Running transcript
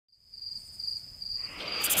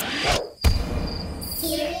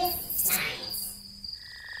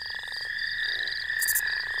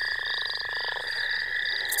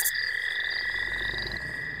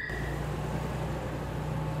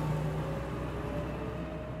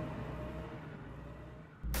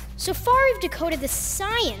So far, we've decoded the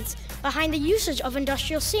science behind the usage of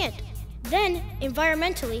industrial sand. Then,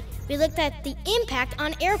 environmentally, we looked at the impact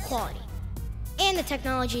on air quality and the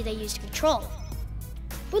technology they use to control it.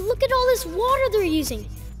 But look at all this water they're using.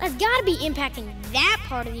 That's gotta be impacting that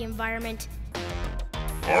part of the environment.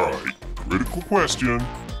 All right, critical question.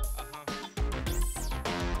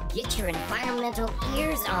 Get your environmental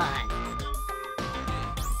ears on.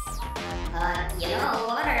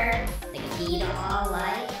 Water, the key to all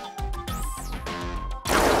life.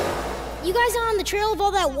 You guys on the trail of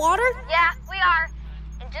all that water? Yeah, we are.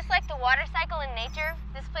 And just like the water cycle in nature,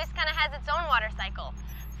 this place kind of has its own water cycle.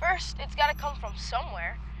 First, it's got to come from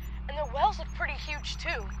somewhere, and their wells look pretty huge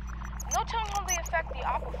too. No telling how they affect the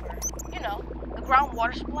aquifer. You know, the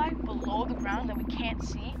groundwater supply below the ground that we can't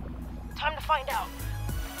see. Time to find out.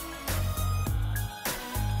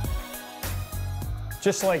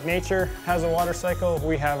 Just like nature has a water cycle,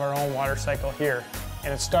 we have our own water cycle here,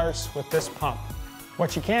 and it starts with this pump.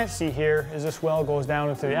 What you can't see here is this well goes down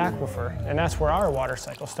into the aquifer, and that's where our water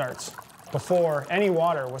cycle starts. Before any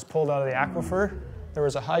water was pulled out of the aquifer, there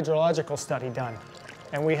was a hydrological study done,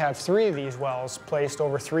 and we have 3 of these wells placed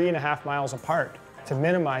over 3.5 miles apart to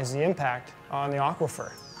minimize the impact on the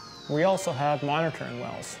aquifer. We also have monitoring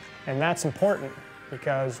wells, and that's important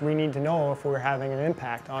because we need to know if we're having an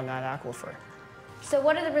impact on that aquifer. So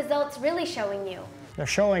what are the results really showing you? They're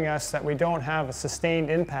showing us that we don't have a sustained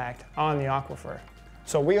impact on the aquifer.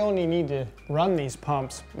 So we only need to run these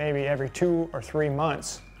pumps maybe every 2 or 3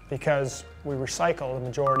 months because we recycle the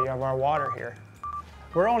majority of our water here.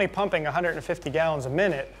 We're only pumping 150 gallons a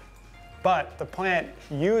minute, but the plant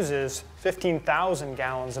uses 15,000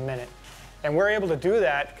 gallons a minute. And we're able to do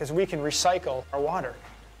that because we can recycle our water.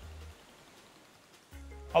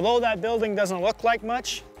 Although that building doesn't look like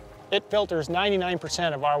much, it filters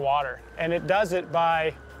 99% of our water, and it does it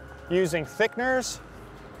by using thickeners,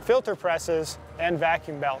 filter presses, and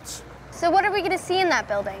vacuum belts. So what are we going to see in that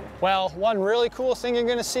building? Well, one really cool thing you're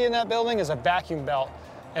going to see in that building is a vacuum belt.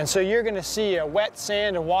 And so you're going to see a wet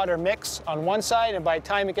sand and water mix on one side, and by the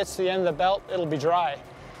time it gets to the end of the belt, it'll be dry.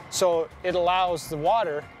 So it allows the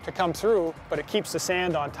water to come through, but it keeps the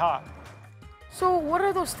sand on top. So what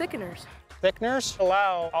are those thickeners? Thickeners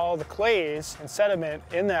allow all the clays and sediment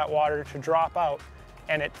in that water to drop out,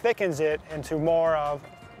 and it thickens it into more of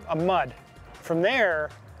a mud. From there,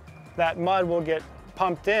 that mud will get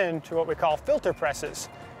pumped into what we call filter presses,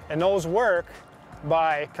 and those work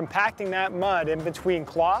by compacting that mud in between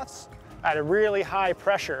cloths at a really high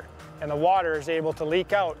pressure, and the water is able to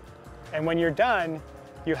leak out. And when you're done,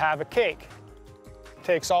 you have a cake. It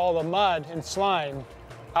takes all the mud and slime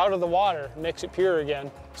out of the water, makes it pure again,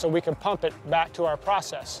 so we can pump it back to our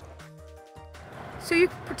process. So you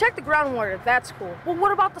protect the groundwater, that's cool. Well,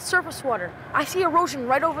 what about the surface water? I see erosion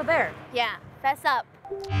right over there. Yeah, fess up.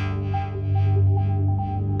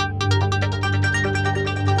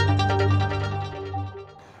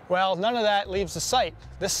 Well, none of that leaves the site.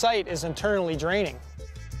 This site is internally draining.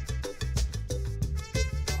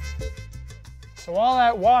 So all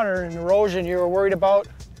that water and erosion you were worried about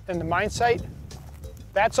in the mine site,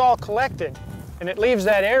 that's all collected, and it leaves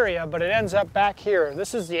that area, but it ends up back here.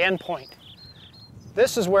 This is the end point.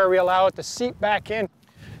 This is where we allow it to seep back in.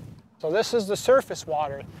 So this is the surface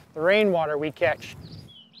water, the rainwater we catch.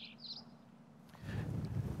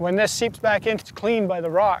 When this seeps back in, it's cleaned by the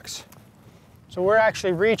rocks. So we're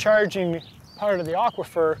actually recharging part of the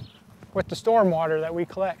aquifer with the stormwater that we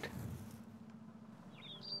collect.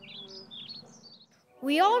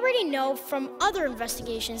 We already know from other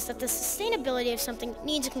investigations that the sustainability of something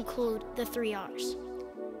needs to include the 3 R's.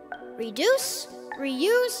 Reduce,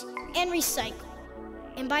 reuse, and recycle.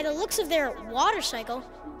 And by the looks of their water cycle,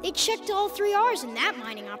 they checked all 3 R's in that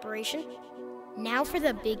mining operation. Now for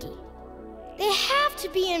the biggie. They have to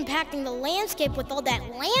be impacting the landscape with all that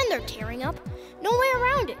land they're tearing up. No way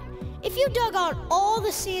around it. If you dug out all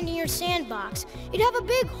the sand in your sandbox, you'd have a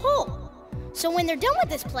big hole. So when they're done with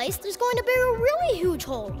this place, there's going to be a really huge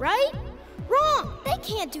hole, right? Wrong! They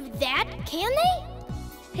can't do that, can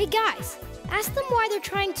they? Hey guys, ask them why they're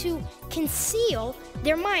trying to conceal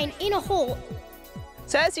their mine in a hole.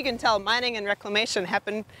 So as you can tell, mining and reclamation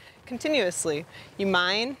happen continuously. You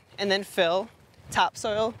mine and then fill,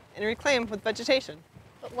 topsoil, and reclaim with vegetation.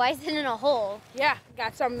 But why is it in a hole? Yeah,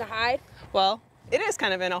 got something to hide? Well, it is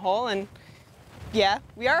kind of in a hole, and yeah,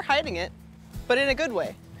 we are hiding it, but in a good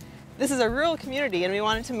way. This is a rural community, and we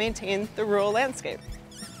wanted to maintain the rural landscape.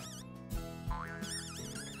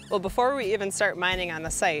 Well, before we even start mining on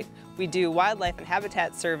the site, we do wildlife and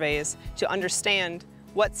habitat surveys to understand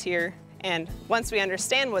what's here, and once we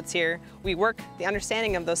understand what's here, we work the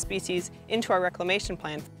understanding of those species into our reclamation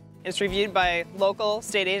plan. It's reviewed by local,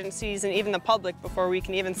 state agencies, and even the public before we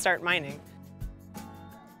can even start mining.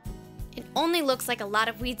 It only looks like a lot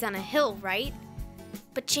of weeds on a hill, right?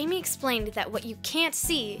 But Jamie explained that what you can't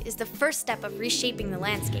see is the first step of reshaping the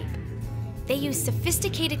landscape. They use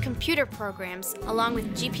sophisticated computer programs along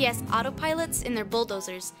with GPS autopilots in their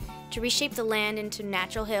bulldozers to reshape the land into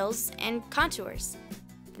natural hills and contours.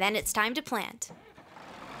 Then it's time to plant.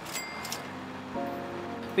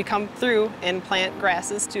 We come through and plant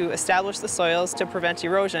grasses to establish the soils to prevent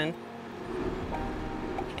erosion.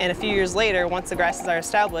 And a few years later, once the grasses are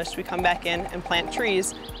established, we come back in and plant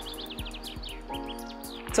trees.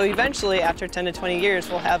 So eventually, after 10 to 20 years,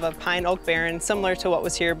 we'll have a pine oak barren similar to what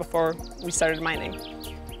was here before we started mining.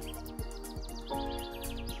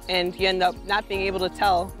 And you end up not being able to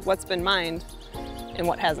tell what's been mined and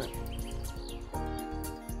what hasn't.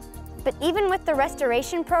 But even with the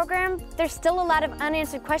restoration program, there's still a lot of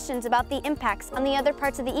unanswered questions about the impacts on the other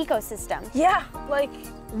parts of the ecosystem. Yeah, like,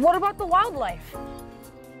 what about the wildlife?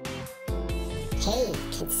 Hey,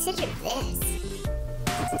 consider this.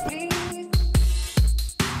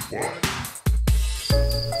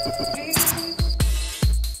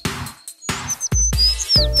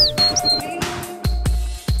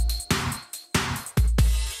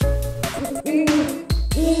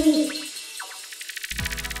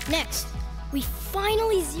 Next, we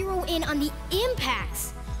finally zero in on the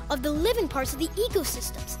impacts of the living parts of the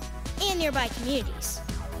ecosystems and nearby communities.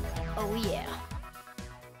 Oh yeah.